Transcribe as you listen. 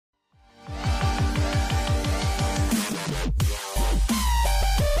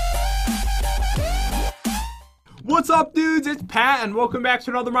What's up, dudes? It's Pat, and welcome back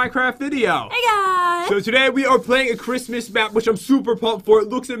to another Minecraft video. Hey guys! So today we are playing a Christmas map, which I'm super pumped for. It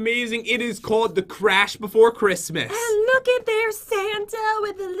looks amazing. It is called The Crash Before Christmas. And look at there's Santa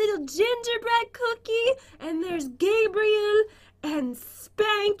with a little gingerbread cookie, and there's Gabriel and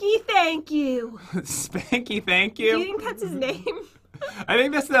Spanky Thank You. Spanky Thank You? Do you think that's his name? I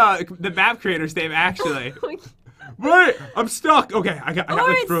think that's the map creator's name, actually. Wait, I'm stuck. Okay, I got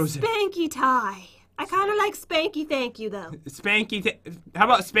like frozen. Spanky Tie. I kind of like Spanky Thank You, though. How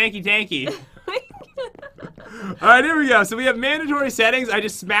about Spanky Tanky? Alright, here we go. So we have mandatory settings. I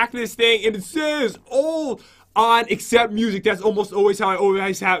just smacked this thing, and it says all on except music. That's almost always how I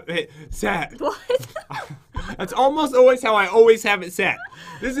always have it set. What? That's almost always how I always have it set.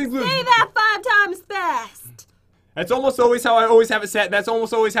 This includes... Say that 5 times fast. That's almost always how I always have it set. That's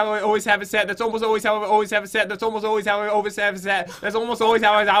almost always how I always have it set. That's almost always how I always have it set. That's almost always how I always have it set. That's almost always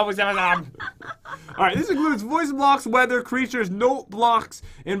how I always have it set. Alright, this includes voice blocks, weather, creatures, note blocks,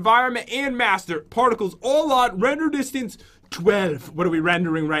 environment, and master. Particles all on. Render distance 12. What are we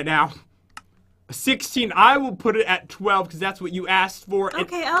rendering right now? 16. I will put it at 12 because that's what you asked for.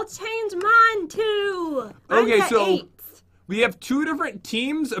 Okay, I'll change mine too. Okay, so 8. we have 2 different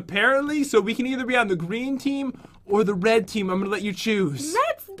teams apparently, so we can either be on the green team or the red team. I'm gonna let you choose.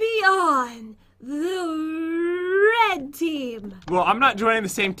 Let's be on the red team. Well, I'm not joining the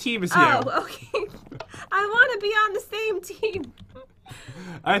same team as you. Oh, okay. I want to be on the same team.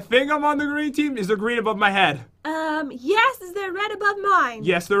 I think I'm on the green team. Is there green above my head? Yes. Is there red above mine?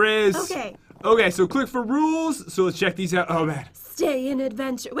 Yes, there is. Okay. Okay, so click for rules. So let's check these out. Oh, man. Stay in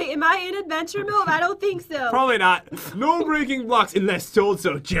adventure. Wait, am I in adventure mode? I don't think so. Probably not. No breaking blocks unless told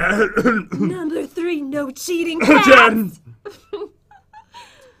so. Jen. Number 3, no cheating. Jen.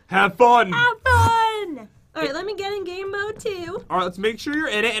 Have fun. Have fun. All right, let me get in game mode too. All right, let's make sure you're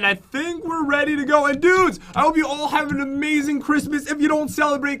in it, and I think we're ready to go. And dudes, I hope you all have an amazing Christmas. If you don't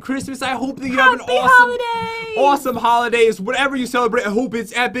celebrate Christmas, I hope that you have an awesome holidays. Whatever you celebrate, I hope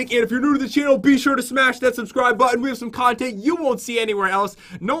it's epic. And if you're new to the channel, be sure to smash that subscribe button. We have some content you won't see anywhere else.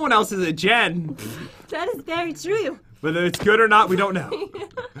 No one else is a Jen. That is very true. Whether it's good or not, we don't know.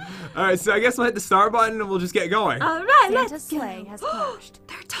 All right, so I guess we'll hit the start button and we'll just get going. All right, Santa's sleigh has crashed.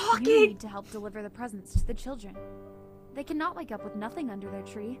 They're talking. You need to help deliver the presents to the children. They cannot wake up with nothing under their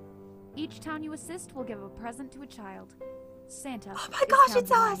tree. Each town you assist will give a present to a child. Santa. Oh my gosh,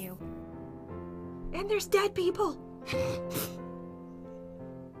 it's counting on us. you. And there's dead people.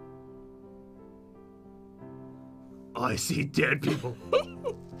 I see dead people.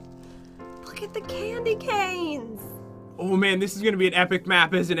 Look at the candy canes. Oh man, this is gonna be an epic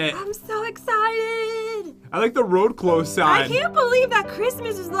map, isn't it? I'm so excited. I like the road closed sign. I can't believe that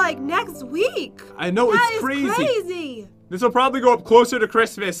Christmas is like next week. I know, That it's is crazy. This will probably go up closer to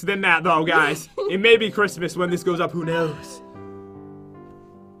Christmas than that, though, guys. It may be Christmas when this goes up. Who knows?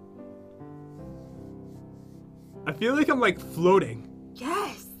 I feel like I'm like floating.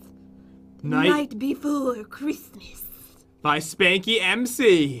 Yes. Night Before Christmas. by Spanky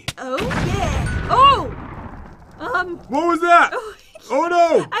MC. Oh yeah. Oh. What was that? Oh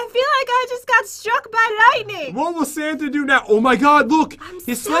no! I feel like I just got struck by lightning. What will Santa do now? Oh my God! Look,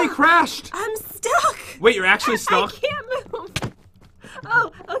 his sleigh stuck. crashed. I'm stuck. Wait, you're actually stuck? I can't move.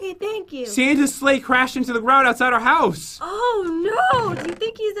 Oh, okay, thank you. Santa's sleigh crashed into the ground outside our house. Oh no! Do you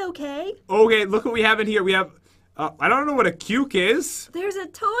think he's okay? Okay, look what we have in here. We have, I don't know what a cuke is. There's a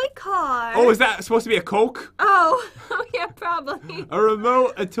toy car. Oh, is that supposed to be a Coke? Oh, yeah, probably. A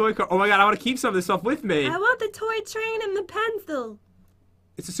remote, a toy car. Oh my God, I want to keep some of this stuff with me. I want the toy train and the pencil.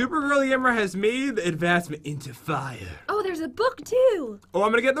 It's a Supergirl Gamer has made the advancement into fire. Oh, there's a book too. Oh,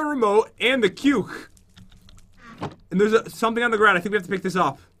 I'm gonna get the remote and the cuke. And there's something on the ground. I think we have to pick this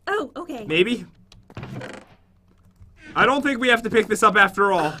up. Oh, okay. Maybe? I don't think we have to pick this up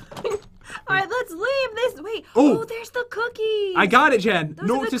after all. Alright, let's leave this. Wait. Oh. Oh, there's the cookies. I got it, Jen. Those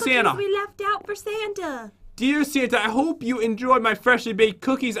Note are the to Santa. cookies we left out for Santa. Dear Santa, I hope you enjoyed my freshly baked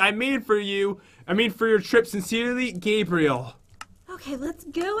cookies I made for you. I mean, for your trip. Sincerely, Gabriel. Okay, let's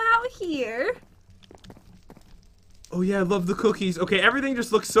go out here. Oh yeah, I love the cookies. Okay, everything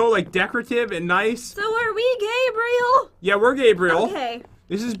just looks so like decorative and nice. So are we Gabriel? Yeah, we're Gabriel. Okay.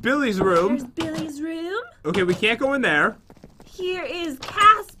 This is Billy's room. There's Billy's room. Okay, we can't go in there. Here is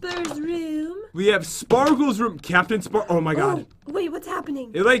Casper's room. We have Sparkle's room. Captain Spark. Oh my God. Oh, wait, what's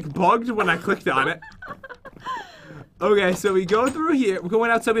happening? It like bugged when I clicked on it. Okay, so we go through here. We're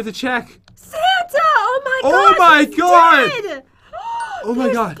going outside. We have to check. Santa! Oh my Oh gosh, my he's God! dead! Oh my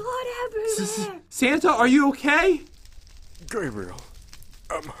There's God. blood everywhere. Santa, are you okay? Gabriel,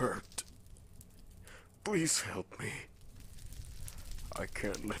 I'm hurt. Please help me. I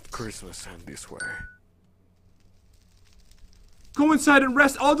can't let Christmas end this way. Go inside and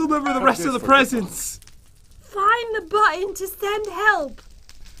rest. I'll deliver the rest of the presents. Find the button to send help.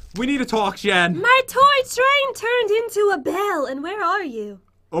 We need to talk, Jen. My toy train turned into a bell, and where are you?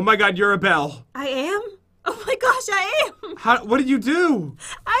 Oh my god, you're a bell. I am? Oh my gosh, I am! What did you do?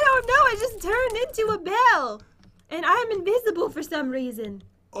 I don't know, I just turned into a bell. And I'm invisible for some reason.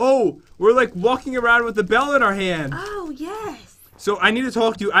 Oh, we're like walking around with the bell in our hand. Oh, yes. So I need to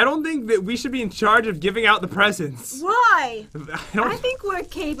talk to you. I don't think that we should be in charge of giving out the presents. Why? I I think we're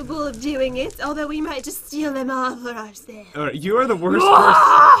capable of doing it, although we might just steal them all for ourselves. You are the worst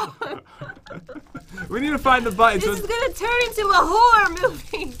person. We need to find the button. This is gonna turn into a horror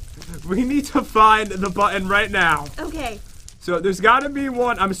movie. We need to find the button right now. Okay. So there's got to be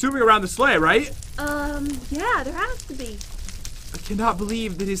one, I'm assuming around the sleigh, right? Yeah, there has to be. I cannot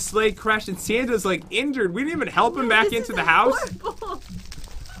believe that his sleigh crashed and Santa's like injured. We didn't even help him back into the house. Horrible.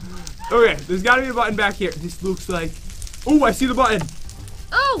 Okay, there's got to be a button back here. This looks like... Oh, I see the button.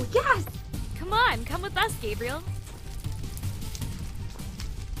 Oh, yes. Come on, come with us, Gabriel.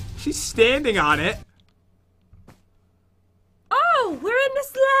 She's standing on it. Oh, we're in the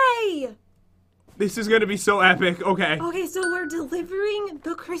sleigh. This is going to be so epic. Okay. Okay, so we're delivering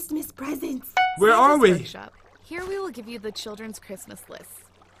the Christmas presents. Where are we? Workshop. Here we will give you the children's Christmas list.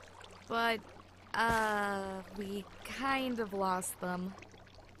 But, we kind of lost them.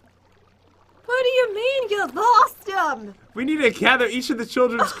 What do you mean you lost them? We need to gather each of the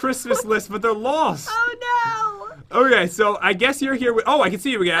children's Christmas lists, but they're lost. Oh, no. Okay, so I guess you're here with... Oh, I can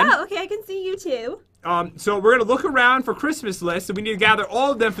see you again. Oh, okay, I can see you too. So we're going to look around for Christmas lists, and we need to gather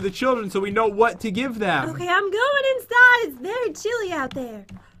all of them for the children so we know what to give them. Okay, I'm going inside. It's very chilly out there.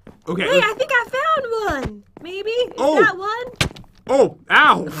 Okay. Hey, I think I found one. Maybe? Is Oh. that one? Oh,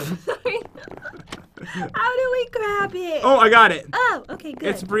 ow. Sorry. How do we grab it? Oh, I got it. Oh, okay, good.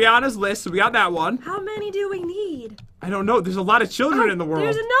 It's Brianna's list, so we got that one. How many do we need? I don't know. There's a lot of children in the world.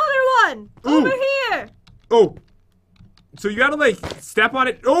 There's another one. Ooh. Over here. Oh. So you gotta, like, step on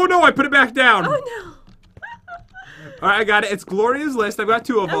it. Oh, no, I put it back down. Oh, no. All right, I got it. It's Gloria's list. I've got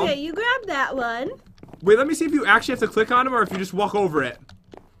 2 of them. Okay, you grab that one. Wait, let me see if you actually have to click on them or if you just walk over it.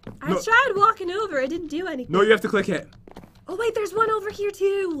 I No. tried walking over. It didn't do anything. No, you have to click it. Oh, wait, there's one over here,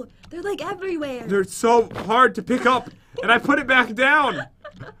 too. They're, like, everywhere. They're so hard to pick up, and I put it back down.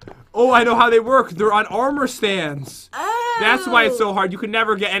 Oh, I know how they work. They're on armor stands. Oh. That's why it's so hard. You can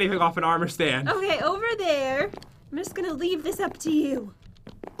never get anything off an armor stand. Okay, over there. I'm just gonna leave this up to you.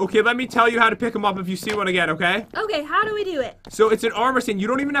 Okay, let me tell you how to pick them up if you see one again, okay? Okay, how do we do it? So it's an armor stand. You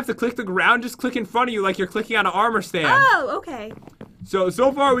don't even have to click the ground. Just click in front of you like you're clicking on an armor stand. Oh, okay. So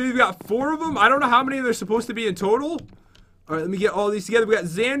far we've got 4 of them. I don't know how many there's supposed to be in total. All right, let me get all these together. We got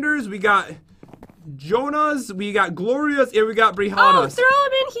Xander's, we got Jonah's, we got Gloria's, and we got Oh, Brianna's. throw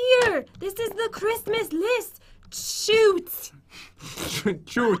them in here. This is the Christmas list. Shoot.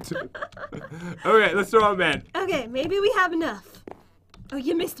 Shoot. Okay, let's throw them in. Okay, maybe we have enough. Oh,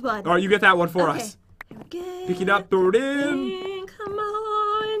 you missed one. All right, you get that one for Okay. us. Here we go. Pick it up, throw it in. And come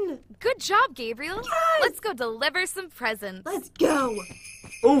on. Good job, Gabriel. Yes! Let's go deliver some presents. Let's go.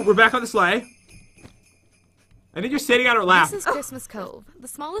 Oh, we're back on the sleigh. I think you're sitting on our lap. This is Christmas Cove, the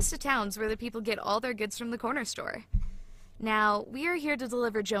smallest of towns where the people get all their goods from the corner store. Now, we are here to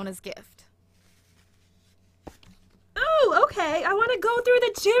deliver Jonah's gift. Oh, okay. I want to go through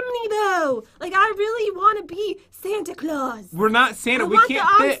the chimney, though. Like, I really want to be Santa Claus. We're not Santa. I We want can't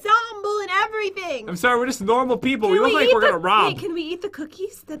the fit. ensemble and everything. I'm sorry, we're just normal people. Can We look like eat we're gonna rob. Wait, can we eat the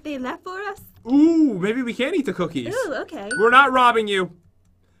cookies that they left for us? Ooh, maybe we can eat the cookies. Ooh, okay. We're not robbing you.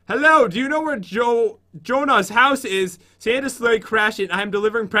 Hello, do you know where Jonah's house is? Santa's sleigh crashed and I'm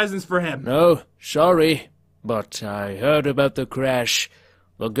delivering presents for him. No, sorry, but I heard about the crash.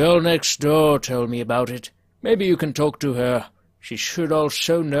 The girl next door told me about it. Maybe you can talk to her. She should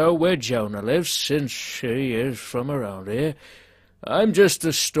also know where Jonah lives, since she is from around here. I'm just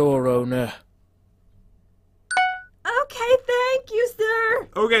a store owner. Okay, thank you, sir.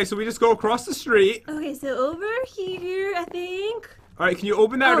 Okay, so we just go across the street. Okay, so over here, I think. All right, can you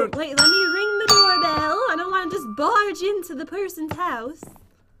open that? Oh, wait, let me ring the doorbell. I don't want to just barge into the person's house.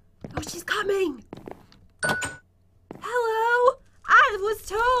 Oh, she's coming. Hello? I was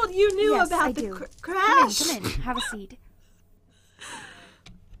told you knew Yes, about I the do. crash. Come in. Have a seat.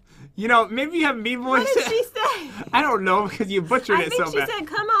 You know, maybe you have me voice. What did she say? I don't know because you butchered I it think so she bad. said,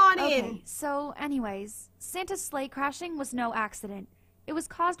 come on in. Okay, so anyways, Santa's sleigh crashing was no accident. It was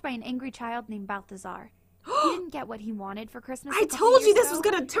caused by an angry child named Balthazar. He didn't get what he wanted for Christmas. I a couple told you years this ago, was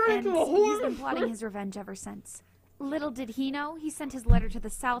gonna turn and into a he's horror. been plotting his revenge ever since. Little did he know, he sent his letter to the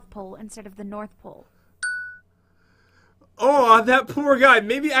South Pole instead of the North Pole. Oh, that poor guy.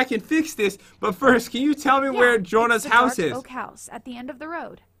 Maybe I can fix this. But first, can you tell me where Jonah's it's the house dark is? oak house at the end of the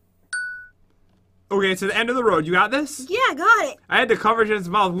road. Okay, it's at the end of the road. You got this? Yeah, got it. I had to cover his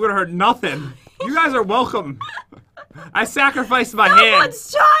mouth. We would have heard nothing. You guys are welcome. I sacrificed my hand.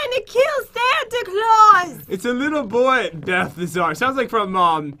 Someone's trying to kill Santa Claus. It's a little boy. Death Bizarre. Sounds like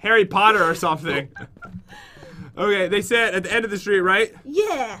from Harry Potter or something. Okay, they said at the end of the street, right?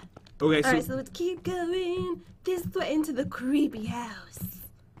 Yeah. Okay, Alright, so let's keep going this way into the creepy house.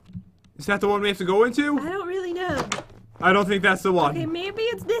 is that the one we have to go into? I don't really know. I don't think that's the one. Okay, maybe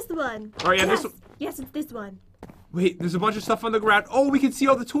it's this one. Oh, yeah, yes. this one. Yes, it's this one. Wait, there's a bunch of stuff on the ground. Oh, we can see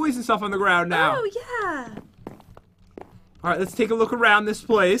all the toys and stuff on the ground now. Oh, yeah. All right, let's take a look around this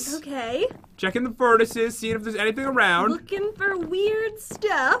place. Okay. Checking the furnaces, seeing if there's anything around. Looking for weird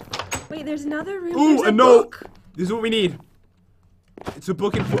stuff. Wait, there's another room. Ooh, There's a a note. book. This is what we need. It's a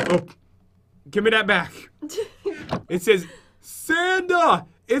book and oh, give me that back. It says, Santa,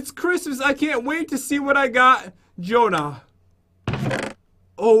 it's Christmas. I can't wait to see what I got, Jonah.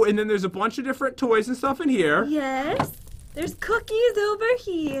 Oh, and then there's a bunch of different toys and stuff in here. Yes. There's cookies over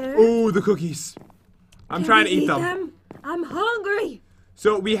here. Ooh, the cookies. I'm Can trying we to eat eat them. I'm hungry.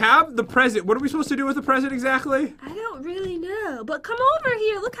 So we have the present. What are we supposed to do with the present exactly? I don't really know. But come over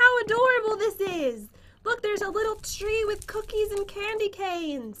here. Look how adorable this is. Look, there's a little tree with cookies and candy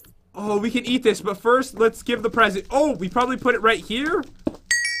canes. Oh, we can eat this, but first, let's give the present. Oh, we probably put it right here? Good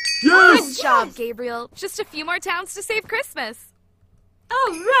Yes! job, Gabriel. Just a few more towns to save Christmas. All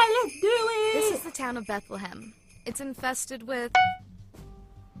right, let's do it. This is the town of Bethlehem. It's infested with...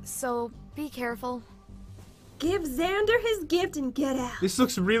 So, be careful. Give Xander his gift and get out. This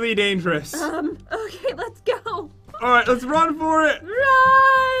looks really dangerous. Okay, let's go. All right, let's run for it.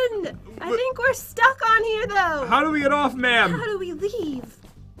 Run! I think we're stuck on here, though. How do we get off, ma'am? How do we leave?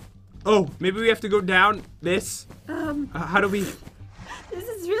 Oh, maybe we have to go down this. How do we... This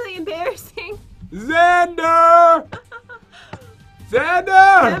is really embarrassing. Xander! I'm Xander!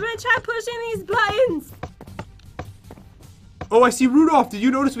 gonna try pushing these buttons. Oh, I see Rudolph. Did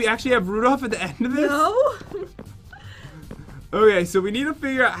you notice we actually have Rudolph at the end of this? No. Okay, so we need to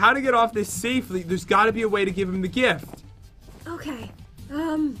figure out how to get off this safely. There's got to be a way to give him the gift. Okay.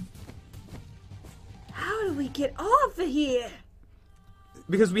 How do we get off of here?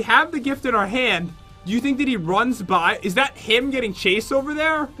 Because we have the gift in our hand. Do you think that he runs by? Is that him getting chased over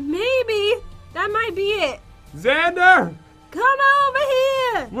there? Maybe. That might be it. Xander! Come over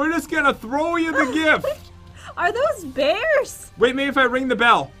here. We're just gonna throw you the gift. Are those bears? Wait, maybe if I ring the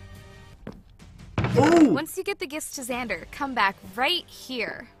bell. Ooh! Once you get the gifts to Xander, come back right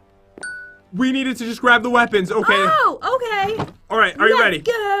here. We needed to just grab the weapons. Okay. Oh, okay. All right, are you ready? Let's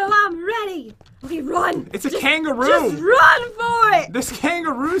go. I'm ready. Okay, run. It's a kangaroo. Just run for it. This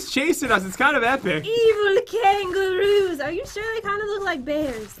kangaroo's chasing us. It's kind of epic. Evil kangaroos. Are you sure they kind of look like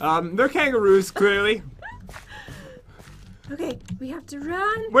bears? They're kangaroos, clearly. Okay, we have to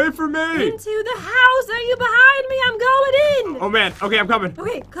run Wait for me. into the house. Are you behind me? I'm going in. Oh, man. Okay, I'm coming.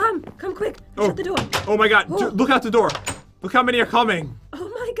 Okay, come quick. Oh. Shut the door. Oh, my God. Oh. Look out the door. Look how many are coming. Oh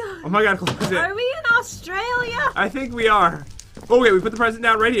my god. Oh, my God. Close it. Are we in Australia? I think we are. Okay, we put the present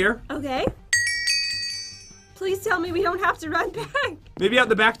down right here. Okay. Please tell me we don't have to run back. Maybe out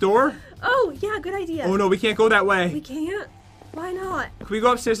the back door? Oh, yeah, good idea. Oh, no, we can't go that way. We can't? Why not? Can we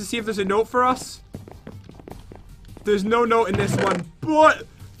go upstairs to see if there's a note for us? There's no note in this one, but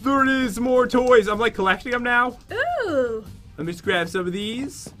there is more toys. I'm like collecting them now. Ooh. Let me just grab some of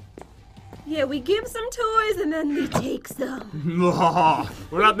these. Yeah, we give some toys and then we take some.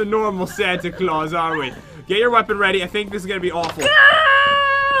 We're not the normal Santa Claus, are we? Get your weapon ready. I think this is going to be awful.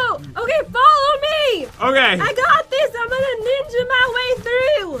 Go! Okay, follow me. Okay. I got this. I'm gonna ninja my way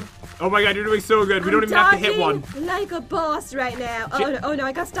through. Oh my God, you're doing so good. We don't even have to hit one. Dodging like a boss right now. Oh no,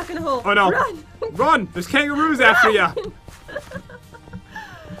 I got stuck in a hole. Oh no. Run. Run. There's kangaroos after you.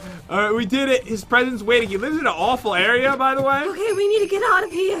 Alright, we did it. His present's waiting. He lives in an awful area, by the way. Okay, we need to get out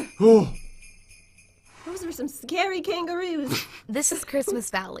of here. Oh. Those are some scary kangaroos. This is Christmas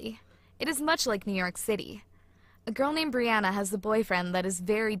Valley. It is much like New York City. A girl named Brianna has a boyfriend that is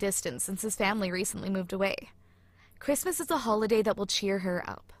very distant since his family recently moved away. Christmas is a holiday that will cheer her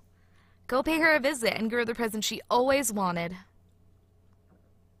up. Go pay her a visit and give her the present she always wanted.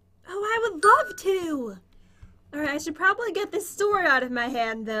 Oh, I would love to. Alright, I should probably get this sword out of my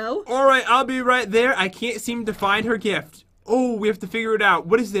hand, though. Alright, I'll be right there. I can't seem to find her gift. Oh, we have to figure it out.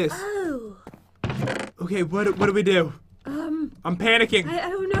 What is this? Oh. Okay, what do we do? I'm panicking. I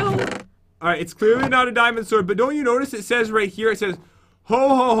don't know. Alright, it's clearly not a diamond sword, but don't you notice it says right here, it says, ho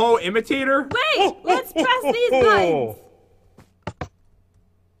ho ho, imitator? Wait, let's press these buttons.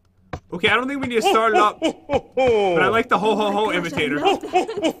 Okay, I don't think we need to start it up. But I like the ho ho ho imitator.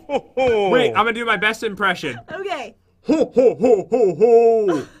 Wait, I'm gonna do my best impression. Okay. Ho ho ho ho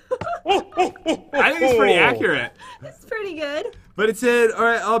ho. I think it's pretty accurate. That's pretty good. But it said, all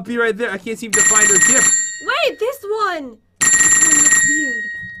right, I'll be right there. I can't seem to find her gift. Wait, this one. This one looks weird.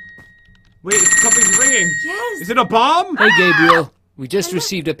 Wait, something's ringing. Yes. Is it a bomb? Hey, Gabriel. We just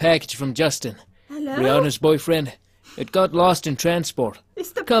received a package from Justin, Hello? Brianna's boyfriend. It got lost in transport.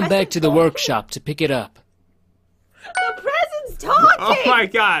 It's the Come back to the present. workshop to pick it up. The present's talking. Oh my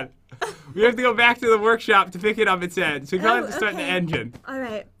god. We have to go back to the workshop to pick it up, it said. So we probably have to start the okay. engine. All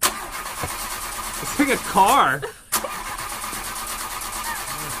right. It's like a car.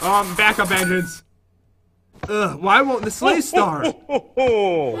 Backup engines. Ugh, why won't the sleigh start? I'm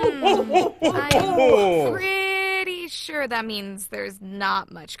pretty sure that means there's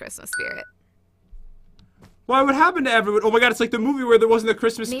not much Christmas spirit. Why, what happened to everyone? Oh my god, it's like the movie where there wasn't a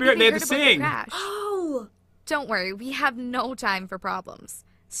Christmas Maybe spirit and they they had heard to about the sing. crash. Oh. Don't worry, we have no time for problems.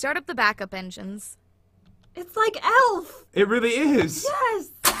 Start up the backup engines. It's like Elf. It really is. Yes.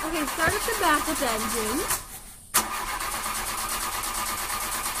 Okay, start up the backup engine.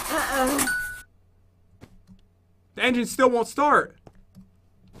 Uh-oh. The engine still won't start.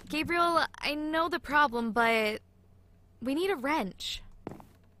 Gabriel, I know the problem, but we need a wrench.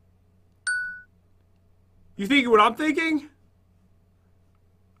 You thinking what I'm thinking?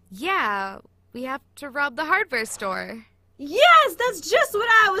 Yeah, we have to rob the hardware store. Yes, that's just what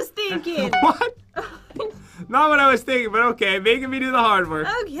I was thinking. What? Not what I was thinking, but okay, making me do the hard work.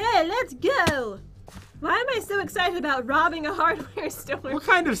 Okay, let's go. Why am I so excited about robbing a hardware store? What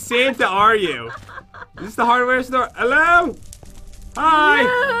kind of Santa are you? Is this the hardware store? Hello? Hi!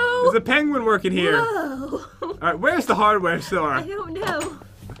 Hello? There's a penguin working here. Whoa. Alright, where's the hardware store? I don't know.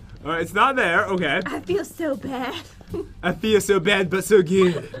 Alright, it's not there. Okay. I feel so bad. I feel so bad, but so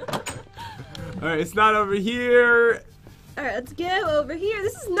good. Alright, it's not over here. Alright, let's go over here.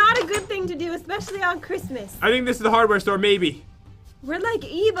 This is not a good thing to do, especially on Christmas. I think this is the hardware store, maybe. We're like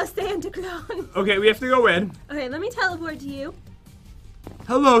Eva Santa Claus. Okay, we have to go in. Okay, let me teleport to you.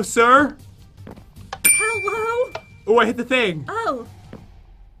 Hello, sir. Hello? Oh, I hit the thing. Oh.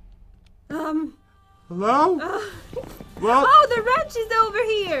 Hello? Well. Oh, the wrench is over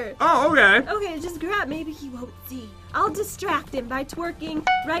here. Oh, okay. Okay, just grab. Maybe he won't see. I'll distract him by twerking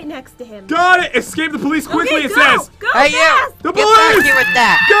right next to him. Got it! Escape the police quickly, Okay, it go, says! Go Hey, you! fast! The Get back police! here with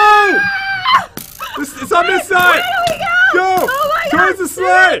that! Go! It's on this side! Where do we go? Go! Oh my Towards God! the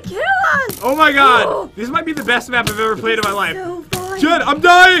sleigh! Kill us! Oh my god! Oh. This might be the best map I've ever played in my life. So fun. Jen, I'm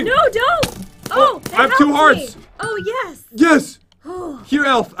dying! No, don't! Oh, that I have 2 helps hearts. me. Oh, yes. Yes! Oh, Here,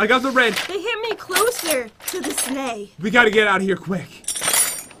 Elf, I got the wrench. they hit me closer to the sleigh. We gotta get out of here quick.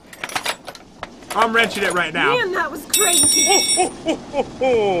 I'm wrenching it right now. Man, that was crazy.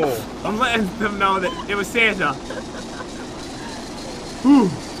 I'm letting them know that it was Santa. Whew.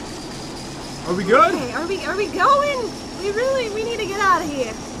 Are we good? Okay, are we going? We need to get out of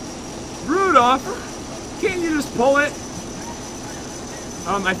here. Rudolph, can't you just pull it?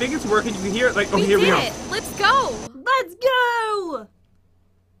 I think it's working. You can hear it. Like, oh, We here we did go. it! Let's go! Let's go.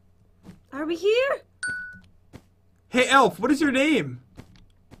 Are we here? Hey, Elf, what is your name?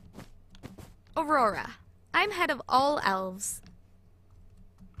 Aurora. I'm head of all elves.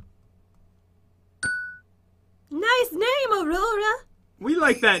 Nice name, Aurora. We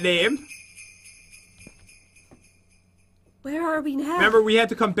like that name. Where are we now? Remember, we had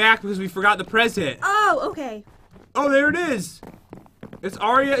to come back because we forgot the present. Oh, okay. Oh, there it is. It's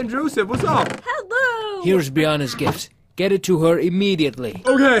Arya and Joseph. What's up? Hello. Here's Brianna's gift. Get it to her immediately.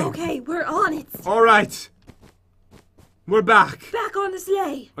 Okay. Okay, we're on it. All right. We're back. Back on the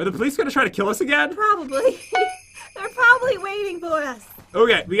sleigh. Are the police gonna try to kill us again? Probably. They're probably waiting for us.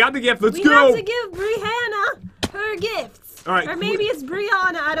 Okay, we got the gift. Let's We go. have to give Brianna her gifts. All right, Or maybe it's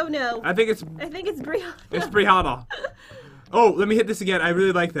Brianna. I don't know. I think it's Brianna. Brianna. Oh, let me hit this again. I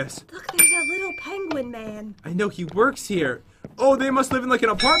really like this. Look, there's a little penguin man. I know he works here. Oh, they must live in like an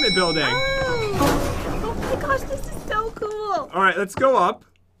apartment building. Oh my gosh, this is so cool. All right, let's go up.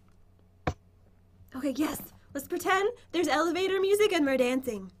 Okay, yes. Let's pretend there's elevator music and we're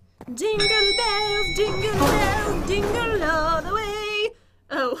dancing. Jingle bells, jingle all the way.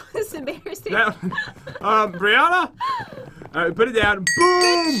 Oh, this is embarrassing. That, Brianna. All right, put it down.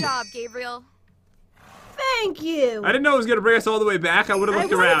 Boom. Good job, Gabriel. Thank you. I didn't know it was gonna bring us all the way back. I would have I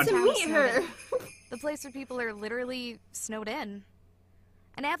looked wanted around. to meet her. The place where people are literally snowed in.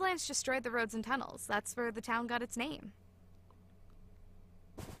 An avalanche destroyed the roads and tunnels. That's where the town got its name.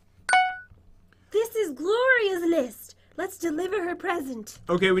 This is Gloria's list. Let's deliver her present.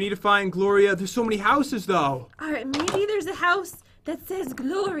 Okay, we need to find Gloria. There's so many houses though. All right, maybe there's a house that says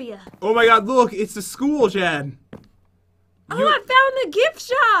Gloria. Oh my god, look, it's the school, Jen. Oh, I found the gift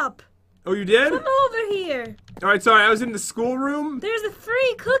shop. Oh, you did? Come over here. Alright, sorry, I was in the schoolroom. There's a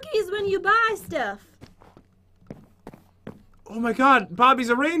free cookies when you buy stuff. Oh my god, Bobby's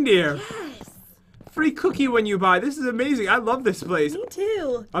a reindeer. Yes. Free cookie when you buy. This is amazing. I love this place. Me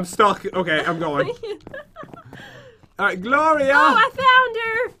too. I'm stuck. Okay, I'm going. Alright, Gloria. Oh, I found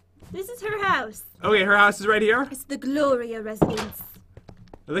her. This is her house. Okay, her house is right here. It's the Gloria residence.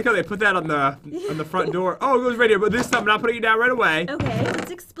 I like how they put that on the front door. Oh, it goes right here, but this time I'm not putting it down right away. Okay,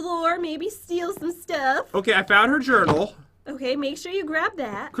 let's explore, maybe steal some stuff. Okay, I found her journal. Okay, make sure you grab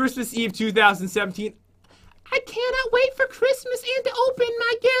that. Christmas Eve 2017. I cannot wait for Christmas and to open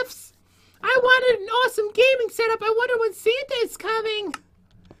my gifts. I wanted an awesome gaming setup. I wonder when Santa is coming.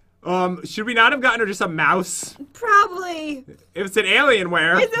 Should we not have gotten her just a mouse? Probably. If it's an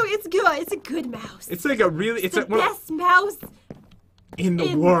Alienware. It's good. It's a good mouse. It's like a really, it's the like best mouse in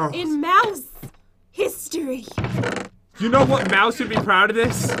the world. In mouse history. You know what mouse would be proud of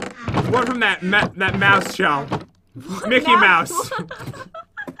this? One from that mouse show. Mickey Mouse.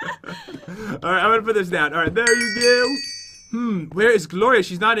 Alright, I'm gonna put this down. Alright, there you go. Where is Gloria?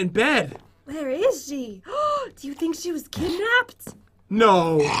 She's not in bed. Where is she? Do you think she was kidnapped?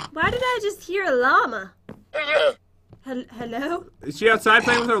 No. Why did I just hear a llama? Hello? Is she outside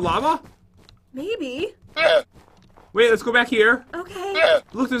playing with her llama? Maybe. Wait, let's go back here. Okay.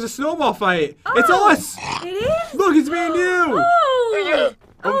 Look, there's a snowball fight. Oh, It's us! It is? Look, it's me and you! Oh!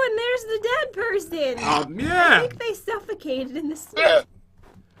 Oh, and there's the dead person. I Yeah. think they suffocated in the snow.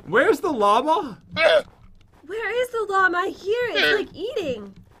 Where's the llama? Where is the llama? I hear it. It's like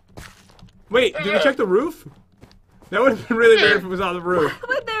eating. Wait, did we check the roof? That would have been really weird if it was on the roof.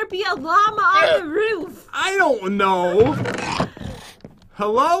 Why would there be a llama on the roof? I don't know.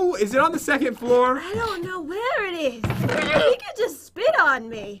 Hello? Is it on the second floor? I don't know where it is. I think it just spit on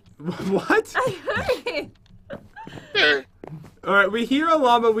me. What? I heard it. Alright, we hear a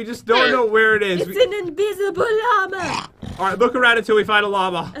llama, we just don't know where it is. It's an invisible llama. Alright, look around until we find a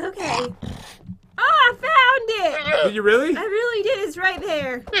llama. Okay. Oh, I found it. Did you really? I really did. It's right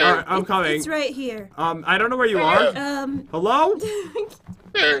there. Alright, I'm coming. It's right here. I don't know where you are. Hello?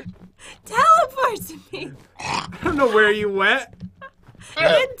 Teleport to me. I don't know where you went.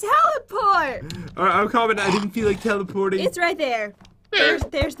 Then teleport. Alright, I'm coming. I didn't feel like teleporting. It's right there.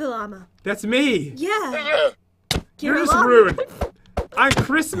 There's the llama. That's me. Yeah. You're just rude. On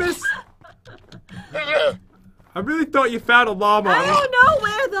Christmas? I really thought you found a llama. I don't know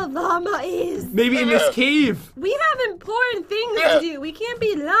where the llama is. Maybe in this cave. We have important things to do. We can't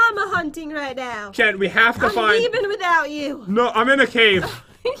be llama hunting right now. Jen, we have to I'm find... leaving without you. No, I'm in a cave.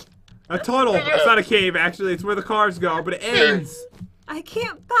 A tunnel. It's not a cave, actually. It's where the cars go, but it ends. I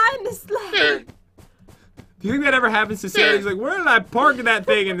can't find the sled. Do you think that ever happens to Santa? He's like, where did I park that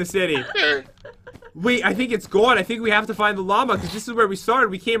thing in the city? Wait, I think it's gone. I think we have to find the llama, because this is where we started.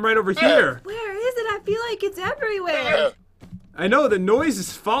 We came right over here. Where is it? I feel like it's everywhere. I know, the noise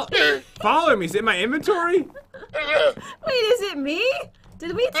is following me. Is it in my inventory? Wait, is it me?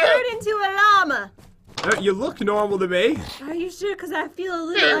 Did we turn into a llama? You look normal to me. Are you sure? Because I feel a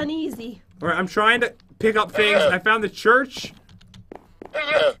little uneasy. Alright, I'm trying to pick up things. I found the church.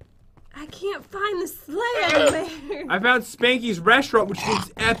 I can't find the sleigh anywhere. I found Spanky's restaurant, which looks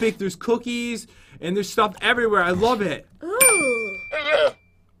epic. There's cookies, and there's stuff everywhere. I love it. Ooh.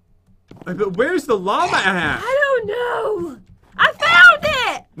 But where's the llama at? I don't know. I found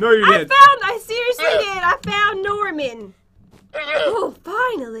it. No, you didn't. I seriously did. I found Norman. Oh,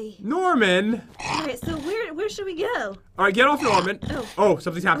 finally. Norman? Alright, so where should we go? Alright, get off Norman. Oh,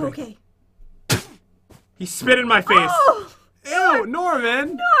 something's happening. Okay. He spit in my face. Oh! Ew,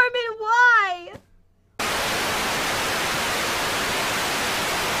 Norman! Norman, why?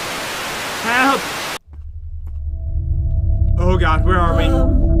 Help! Oh god, where are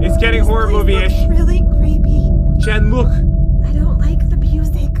we? It's getting horror movie-ish. Really creepy. Jen, look. I don't like the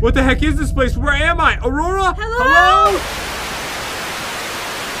music. What the heck is this place? Where am I? Aurora? Hello?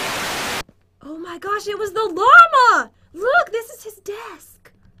 Oh my gosh, it was the llama! Look, this is his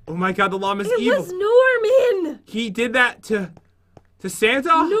desk. Oh my god, the llama's evil. It was Norman! He did that to Santa?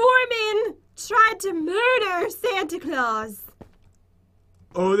 Norman tried to murder Santa Claus.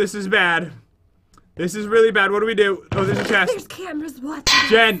 Oh, this is bad. This is really bad. What do we do? Oh, there's a chest. There's cameras watching.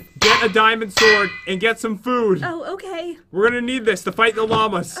 Jen, get a diamond sword and get some food. Oh, okay. We're gonna need this to fight the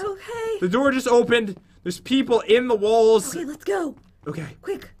llamas. Okay. The door just opened. There's people in the walls. Okay, let's go. Okay.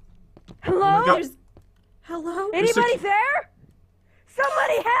 Quick. Oh Hello? Hello? Anybody there?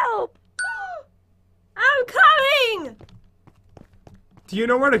 Somebody help! I'm coming! Do you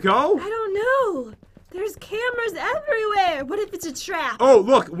know where to go? I don't know. There's cameras everywhere. What if it's a trap? Oh,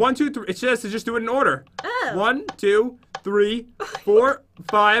 look. 1, 2, 3. It says to just do it in order. Oh. 1, 2, 3, 4,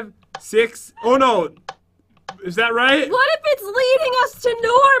 5, 6. Oh, no. Is that right? What if it's leading us to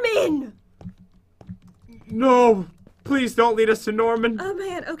Norman? No. Please don't lead us to Norman. Oh,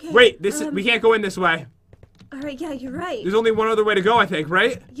 man. Okay. Wait, we can't go in this way. All right, yeah, you're right. There's only one other way to go, I think,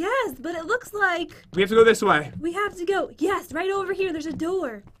 right? Yes, but it looks like We have to go this way. we have to go. Yes, right over here. There's a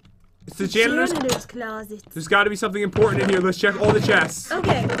door. It's the janitor's. closet. There's got to be something important in here. Let's check all the chests.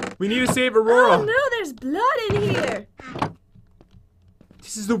 Okay. We need to save Aurora. Oh, no, there's blood in here.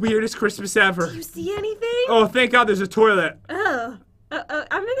 This is the weirdest Christmas ever. Do you see anything? Oh, thank God there's a toilet. Oh. I'm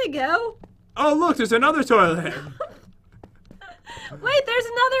gonna go. Oh, look, there's another toilet. Wait, there's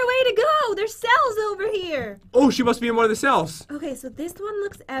another way to go. There's cells over here. Oh, she must be in one of the cells. Okay, so this one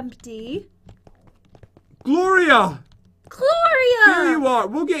looks empty. Gloria! Gloria! There you are.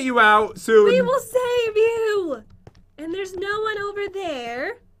 We'll get you out soon. We will save you. And there's no one over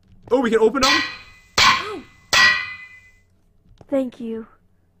there. Oh, we can open them? Oh, Thank you.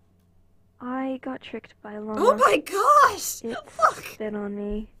 I got tricked by Llama. oh my gosh! It Look! spit on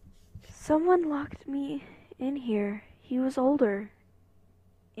me. Someone locked me in here. He was older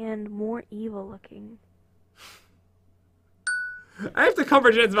and more evil looking. I have to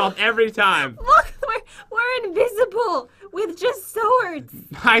cover Jen's mouth every time. Look, we're invisible with just swords.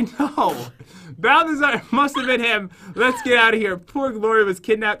 I know. Balthazar must have been him. Let's get out of here. Poor Gloria was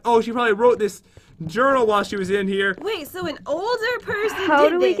kidnapped. Oh, she probably wrote this journal while she was in here. Wait, so an older person How did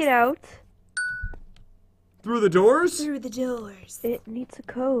do we this get out? Through the doors? through the doors. It needs a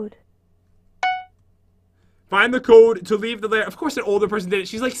code. Find the code to leave the lair. Of course an older person did it.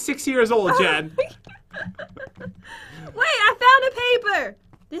 She's like 6 years old, Jen. Wait, I found a paper.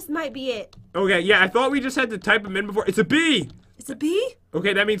 This might be it. Okay, yeah, I thought we just had to type them in before. It's a B! It's a B?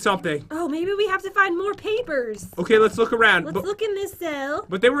 Okay, that means something. Oh, maybe we have to find more papers. Okay, let's look around. Let's look in this cell.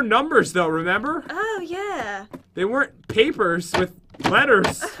 But they were numbers, though, remember? Oh, yeah. They weren't papers with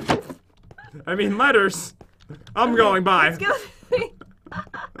letters. I mean, letters. I'm going by. Let's go.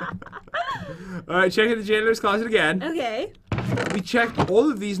 Alright, check in the janitor's closet again. Okay. We checked all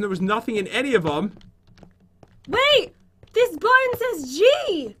of these and there was nothing in any of them. Wait! This button says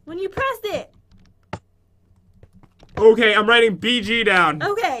G when you press it. Okay, I'm writing BG down.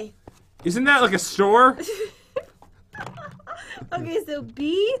 Okay. Isn't that like a store? Okay, so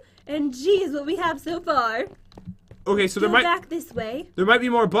B and G is what we have so far. Okay, so Go there back this way. might be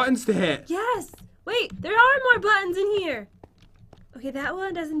more buttons to hit. Yes. Wait, there are more buttons in here. Okay, that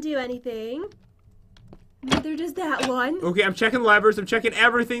one doesn't do anything. Neither does that one. Okay, I'm checking levers. I'm checking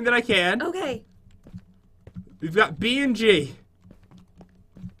everything that I can. Okay. We've got B and G.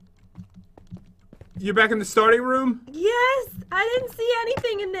 You're back in the starting room? Yes, I didn't see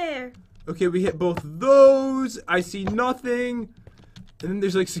anything in there. Okay, we hit both of those. I see nothing. And then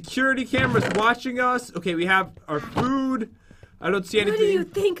there's like security cameras watching us. Okay, we have our food. I don't see anything. What do you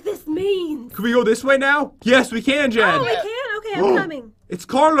think this means? Can we go this way now? Yes, we can, Jen. Oh, we can? Okay, I'm coming. It's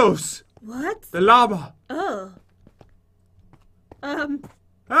Carlos, What? the llama. Oh. Hello.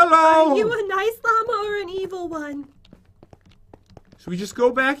 Are you a nice llama or an evil one? Should we just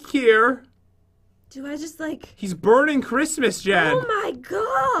go back here? Do I just like... He's burning Christmas, Jen. Oh my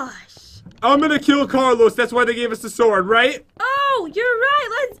gosh. I'm gonna kill Carlos. That's why they gave us the sword, right? Oh, you're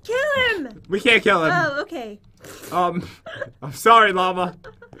right. Let's kill him. We can't kill him. Oh, okay. I'm sorry, llama.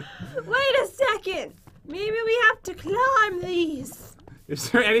 Wait a second. Maybe we have to climb these. Is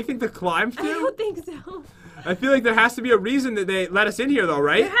there anything to climb I to? don't think so. I feel like there has to be a reason that they let us in here, though,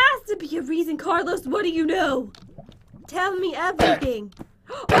 right? There has to be a reason, Carlos. What do you know? Tell me everything.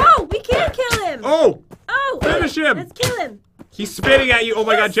 Oh, we can't kill him. Oh! Oh, Finish him. Let's kill him. He's spitting at you. Oh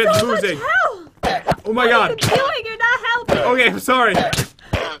my God, Jen's so losing. Much health. Oh my What God. are you doing? You're not helping. Okay, I'm sorry.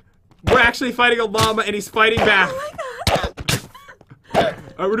 We're actually fighting a llama and he's fighting back. Oh my God.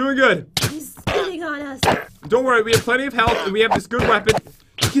 Alright, we're doing good. He's spitting on us. Don't worry, we have plenty of health and we have this good weapon.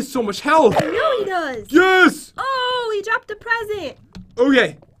 He has so much health. No, he does. Yes! Oh, he dropped a present.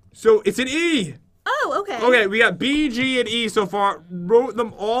 Okay, so it's an E. Oh, okay. Okay, we got B, G, and E so far. Wrote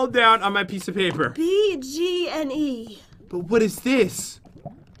them all down on my piece of paper. B, G, and E. But what is this?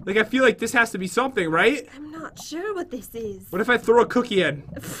 Like, I feel like this has to be something, right? I'm not sure what this is. What if I throw a cookie in?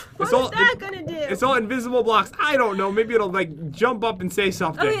 What's that gonna do? It's all invisible blocks. I don't know. Maybe it'll, like, jump up and say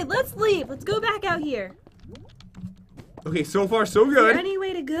something. Okay, let's leave. Let's go back out here. Okay, so far so Is there good. any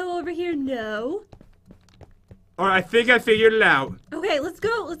way to go over here? No. Alright, I think I figured it out. Okay, let's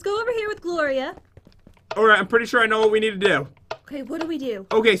go. Let's go over here with Gloria. Alright, I'm pretty sure I know what we need to do. Okay, what do we do?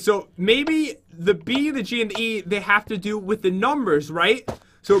 Okay, so maybe the B, the G, and the E, they have to do with the numbers, right?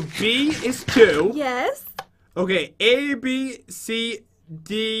 So B is 2. Yes. Okay, A, B, C,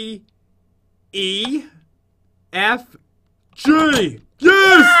 D, E, F, G. Yes!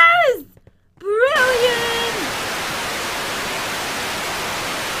 Yes! Brilliant!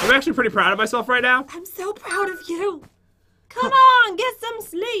 I'm actually pretty proud of myself right now. I'm so proud of you. Come on, get some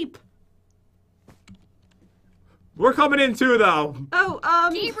sleep. We're coming in too, though. Oh,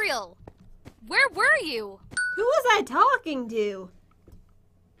 Gabriel, where were you? who was I talking to?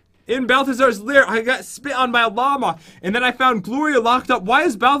 In Balthazar's lair, I got spit on by a llama, and then I found Gloria locked up. Why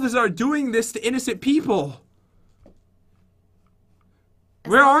is Balthazar doing this to innocent people?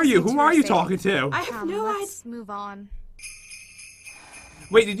 Where are you? Who are you talking to? I have no idea. Let's move on.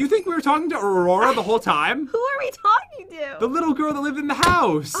 Wait, did you think we were talking to Aurora the whole time? Who are we talking to? The little girl that lived in the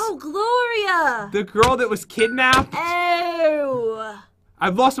house. Oh, Gloria. The girl that was kidnapped. Oh.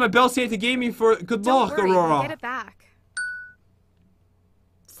 I've lost my Bell Santa Gaming for good Don't luck, worry, we'll Aurora. get it back.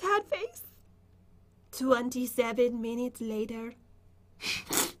 Sad face. 27 minutes later.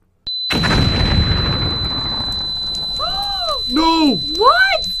 No!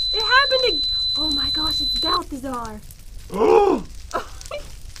 What? It happened again. Oh my gosh, it's Balthazar. Oh!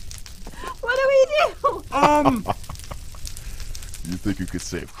 What do we do? You think you could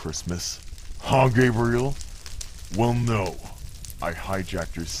save Christmas? Huh, Gabriel? Well, no. I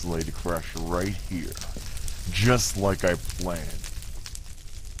hijacked your sleigh to crash right here. Just like I planned.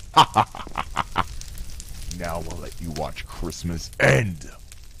 Now I'll let you watch Christmas end.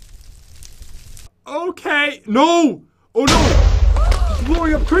 Okay. No! Oh no! He's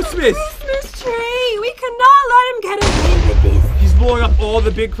blowing up Christmas! Christmas tree. We cannot let him get away with this. He's blowing up all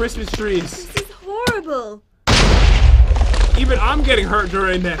the big Christmas trees. This is horrible. Even I'm getting hurt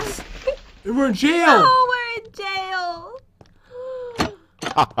during this. And we're in jail! Oh, we're in jail.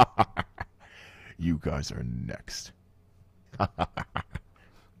 You guys are next.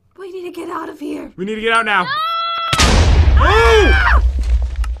 We need to get out of here. We need to get out now. Oh!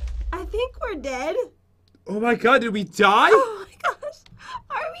 I think we're dead. Oh my god, did we die? Oh my gosh.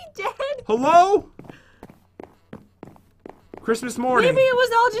 Are we dead? Hello? Christmas morning. Maybe it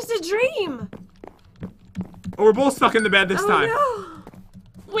was all just a dream. Oh, we're both stuck in the bed this time. Oh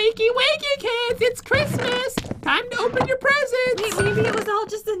Wakey, wakey, kids! It's Christmas! Time to open your presents! no. Wait, maybe it was all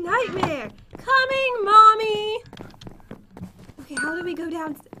just a nightmare. Coming, Mommy. Okay, how do we go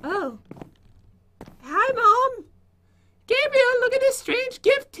down? Oh. Hi, Mom. Gabriel, look at this strange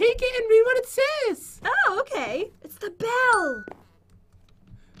gift. Take it and read what it says. Oh, okay. It's the bell.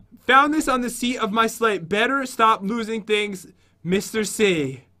 Found this on the seat of my sleigh. Better stop losing things, Mr.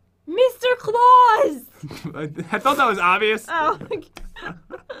 C. Mr. Claus. I thought that was obvious. Oh.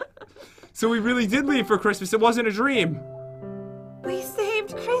 So we really did leave for Christmas. It wasn't a dream. We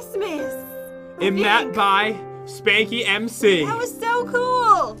saved Christmas. And that by Spanky MC. That was so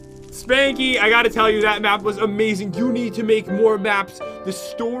cool. Spanky, I gotta tell you, that map was amazing. You need to make more maps. The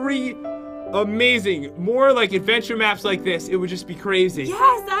story, amazing. More like adventure maps like this. It would just be crazy.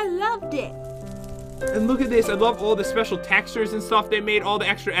 Yes, I loved it. And look at this. I love all the special textures and stuff they made. All the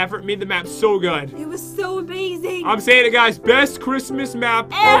extra effort made the map so good. It was so amazing. I'm saying it, guys. Best Christmas map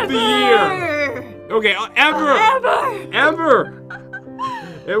of the year. Okay, ever.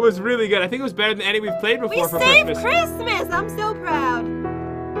 It was really good. I think it was better than any we've played before for Christmas. Christmas. We saved Christmas. I'm so proud.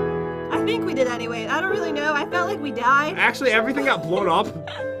 I think we did anyway. I don't really know. I felt like we died. Actually, everything got blown up.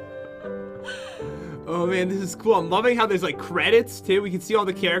 Oh man, this is cool. I'm loving how there's like credits too. We can see all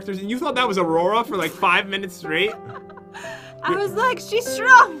the characters. And you thought that was Aurora for like 5 minutes straight? I was like, she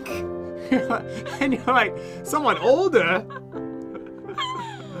shrunk. And you're like, someone older?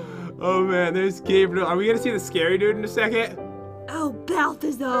 Oh man, there's Gabriel. Are we gonna see the scary dude in a second? Oh,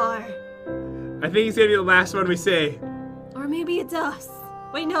 Balthazar. I think he's gonna be the last one we see. Or maybe it's us.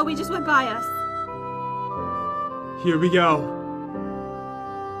 Wait, no, we just went by us. Here we go.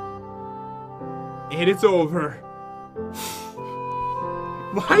 And it's over.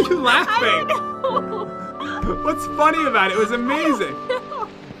 Why are you laughing? I don't know. What's funny about it? It was amazing.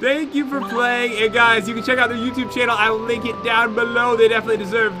 Thank you for playing. And guys, you can check out their YouTube channel. I will link it down below. They definitely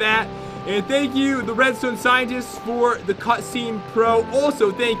deserve that. And thank you, the Redstone Scientists, for the Cutscene Pro.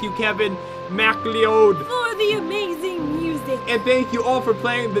 Also, thank you, Kevin MacLeod, For the amazing music. and thank you all for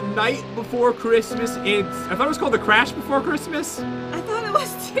playing The Night Before Christmas. I thought it was called The Crash Before Christmas. I thought it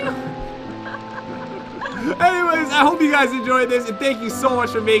was too. Anyways, I hope you guys enjoyed this, and thank you so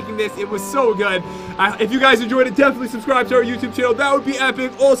much for making this. It was so good. If you guys enjoyed it, definitely subscribe to our YouTube channel. That would be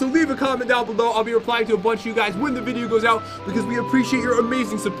epic. Also, leave a comment down below. I'll be replying to a bunch of you guys when the video goes out, because we appreciate your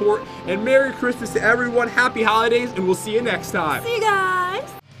amazing support. And Merry Christmas to everyone. Happy holidays, and we'll see you next time. See you guys.